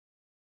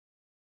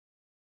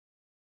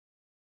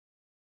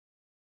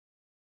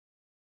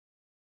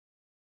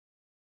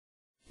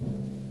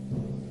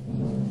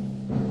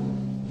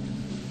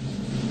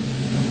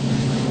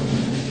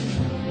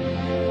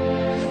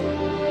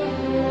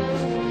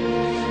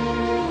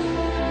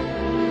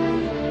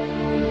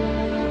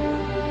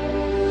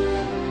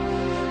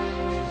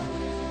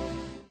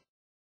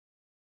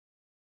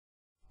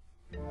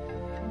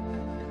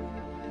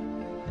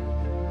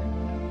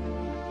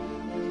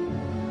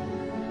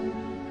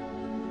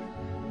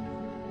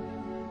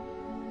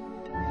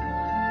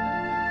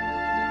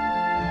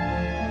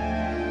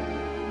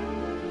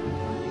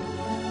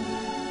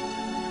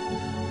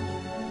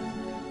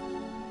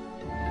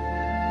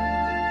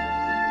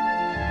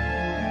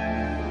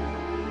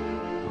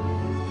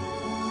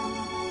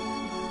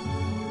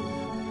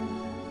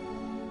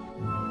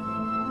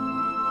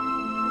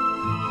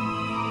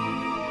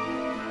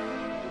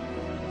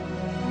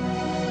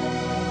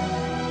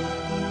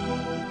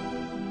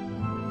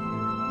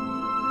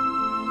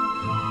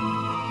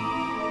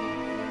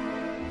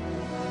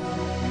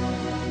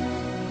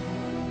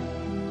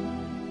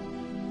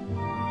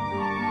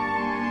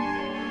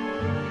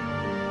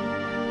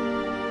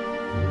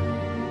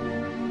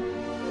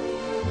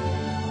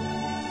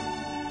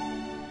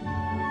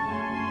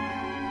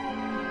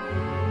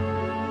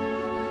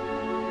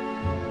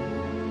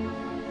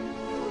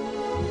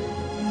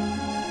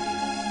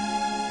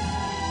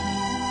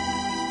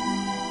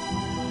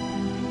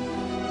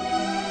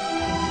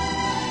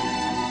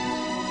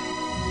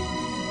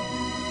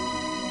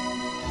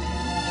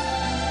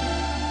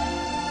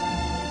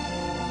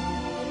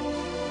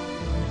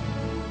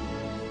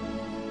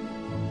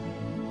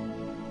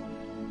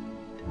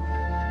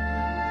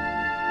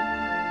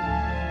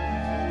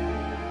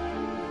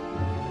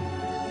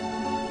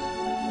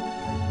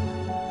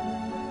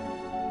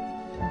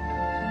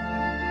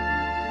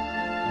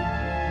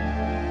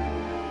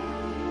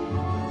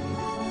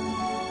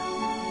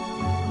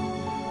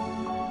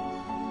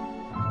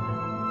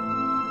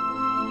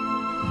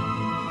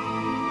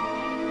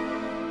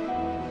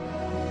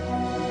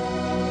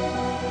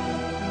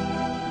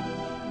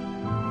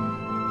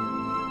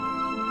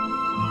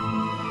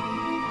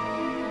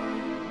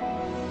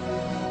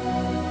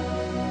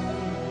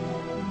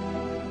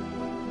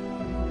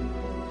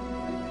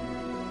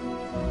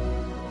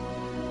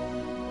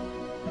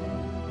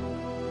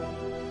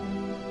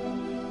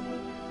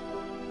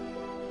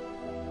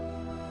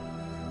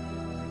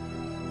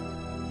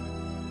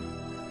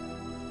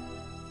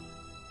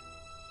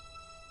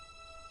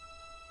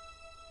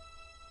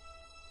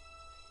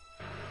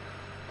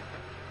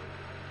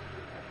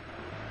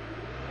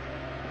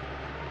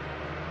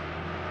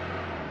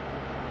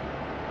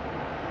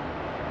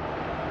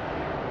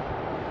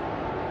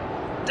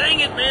Dang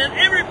it, man.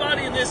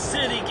 Everybody in this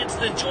city gets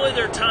to enjoy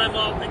their time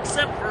off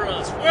except for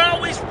us. We're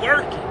always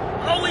working.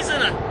 Always in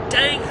a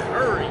dang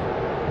hurry.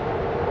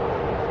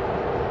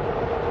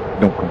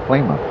 Don't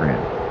complain, my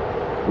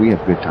friend. We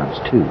have good times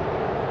too.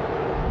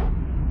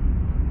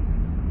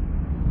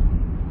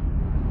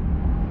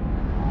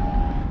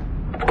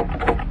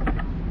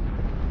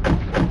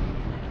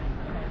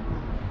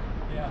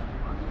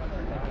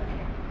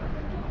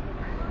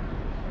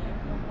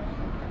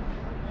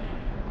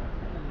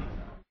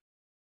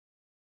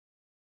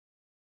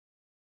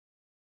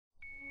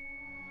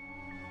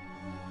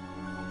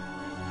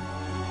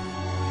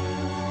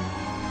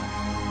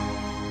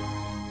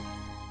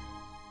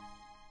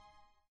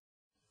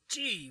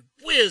 Gee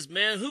whiz,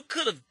 man, who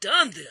could have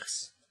done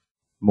this?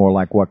 More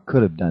like what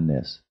could have done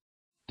this.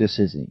 This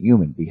isn't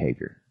human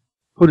behavior.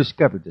 Who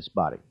discovered this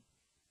body?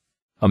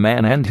 A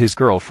man and his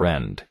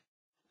girlfriend.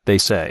 They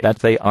say that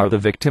they are the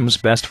victim's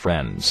best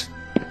friends.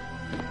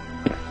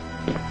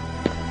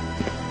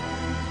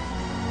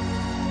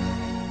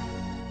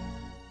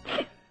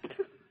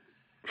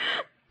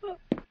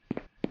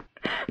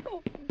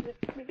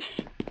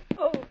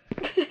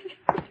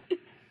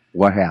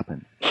 What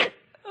happened?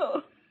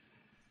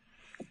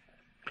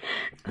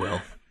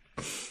 Well,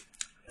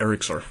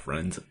 Eric's our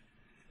friend.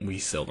 We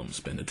seldom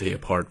spend a day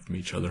apart from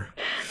each other.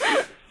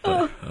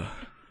 But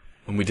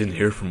when we didn't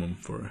hear from him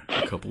for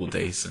a couple of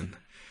days and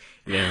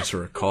he didn't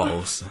answer our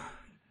calls,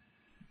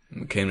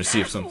 we came to see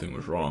if something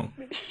was wrong.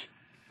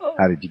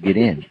 How did you get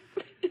in?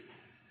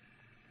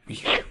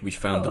 We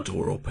found the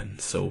door open,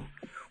 so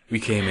we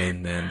came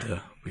in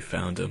and we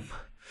found him.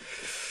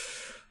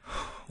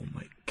 Oh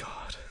my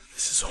God,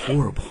 this is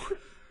horrible.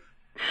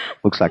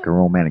 Looks like a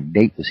romantic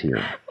date was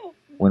here.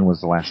 When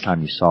was the last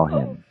time you saw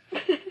him?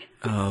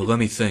 Let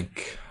me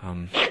think.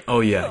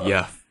 Oh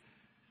yeah.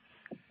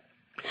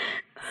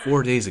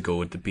 4 days ago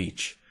at the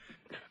beach.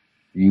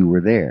 You were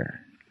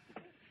there.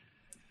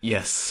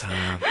 Yes,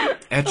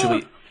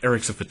 actually,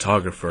 Eric's a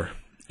photographer.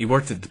 He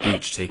worked at the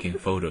beach taking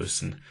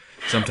photos and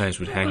sometimes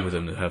would hang with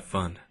him to have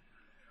fun.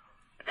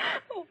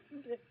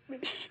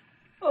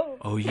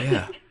 Oh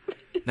yeah,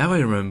 now I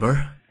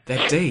remember.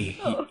 That day,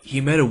 he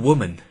met a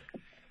woman.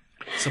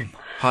 Some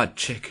hot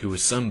chick who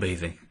was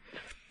sunbathing.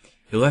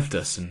 He left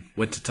us and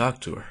went to talk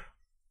to her.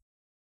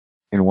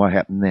 And what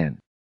happened then?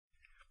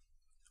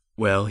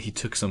 Well, he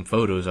took some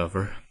photos of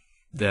her.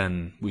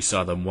 Then we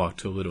saw them walk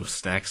to a little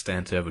snack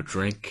stand to have a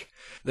drink.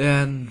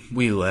 Then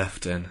we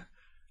left, and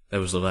that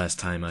was the last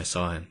time I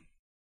saw him.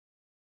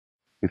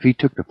 If he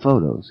took the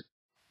photos,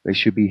 they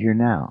should be here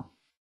now.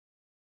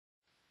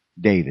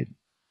 David,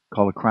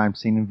 call a crime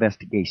scene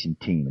investigation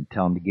team and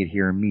tell them to get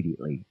here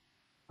immediately.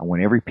 I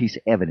want every piece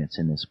of evidence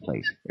in this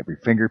place, every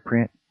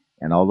fingerprint,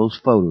 and all those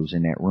photos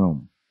in that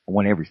room. I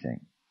want everything.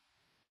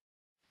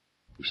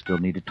 We still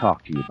need to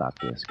talk to you about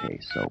this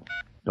case, so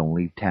don't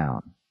leave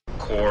town.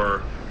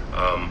 Core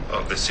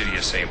of the city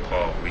of St.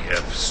 Paul. We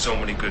have so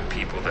many good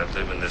people that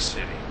live in this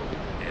city.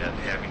 And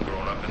having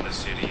grown up in the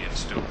city and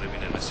still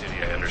living in the city,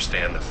 I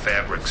understand the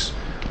fabrics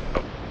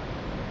of...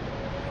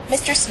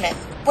 Mr. Smith,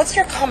 what's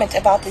your comment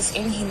about this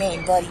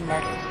inhumane, bloody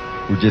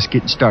murder? We're just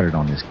getting started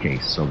on this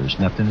case, so there's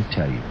nothing to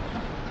tell you.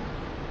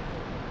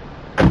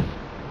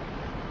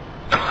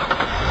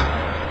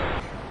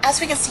 As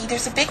we can see,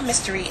 there's a big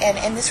mystery, and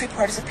in this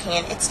reporter's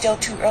opinion, it's still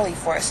too early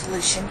for a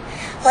solution.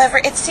 However,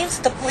 it seems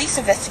that the police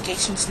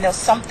investigations know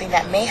something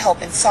that may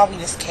help in solving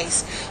this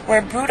case, where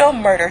a brutal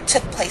murder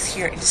took place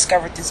here and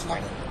discovered this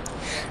morning.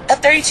 A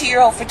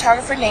 32-year-old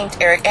photographer named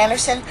Eric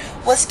Anderson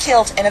was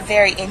killed in a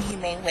very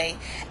inhumane way,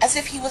 as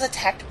if he was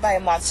attacked by a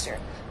monster.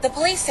 The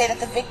police say that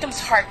the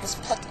victim's heart was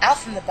plucked out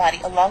from the body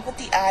along with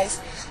the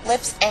eyes,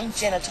 lips, and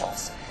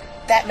genitals.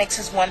 That makes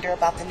us wonder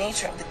about the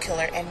nature of the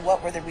killer and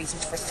what were the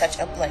reasons for such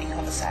a bloody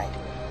homicide.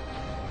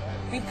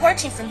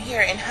 Reporting from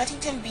here in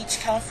Huntington Beach,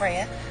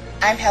 California,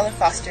 I'm Helen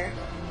Foster,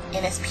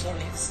 NSPN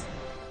News.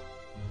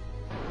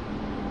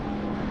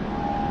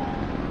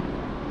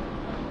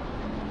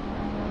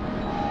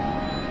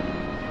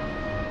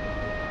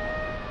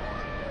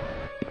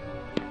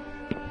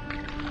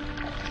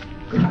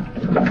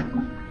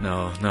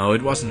 No,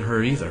 it wasn't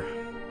her either.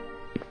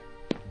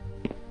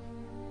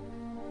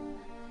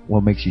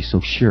 What makes you so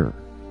sure?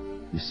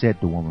 You said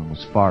the woman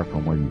was far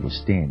from where you were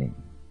standing.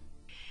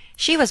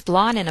 She was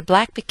blonde in a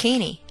black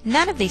bikini.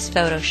 None of these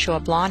photos show a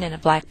blonde in a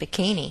black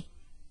bikini.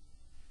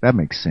 That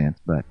makes sense,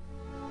 but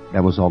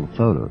that was all the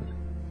photos.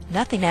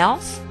 Nothing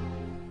else?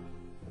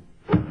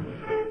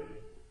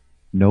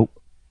 Nope.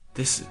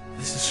 This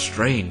is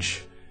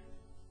strange.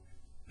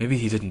 Maybe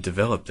he didn't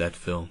develop that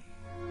film.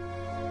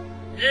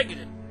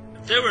 Negative.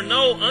 There were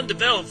no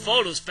undeveloped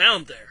photos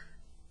found there.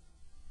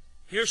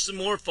 Here's some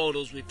more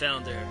photos we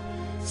found there.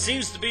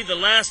 Seems to be the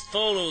last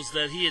photos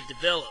that he had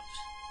developed.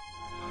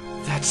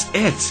 That's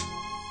it!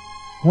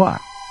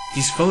 What?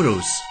 These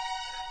photos.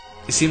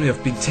 They seem to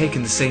have been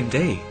taken the same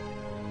day.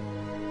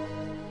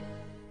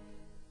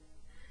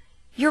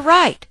 You're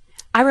right.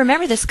 I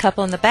remember this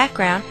couple in the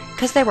background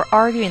because they were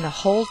arguing the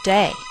whole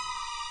day.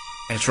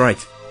 That's right.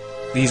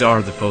 These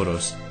are the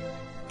photos.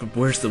 But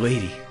where's the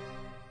lady?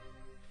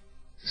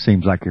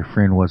 Seems like your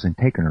friend wasn't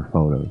taking her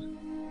photos.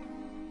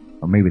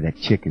 Or maybe that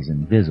chick is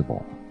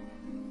invisible.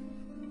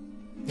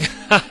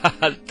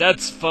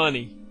 That's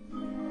funny.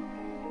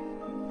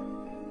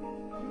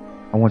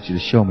 I want you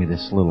to show me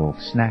this little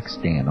snack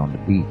stand on the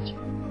beach.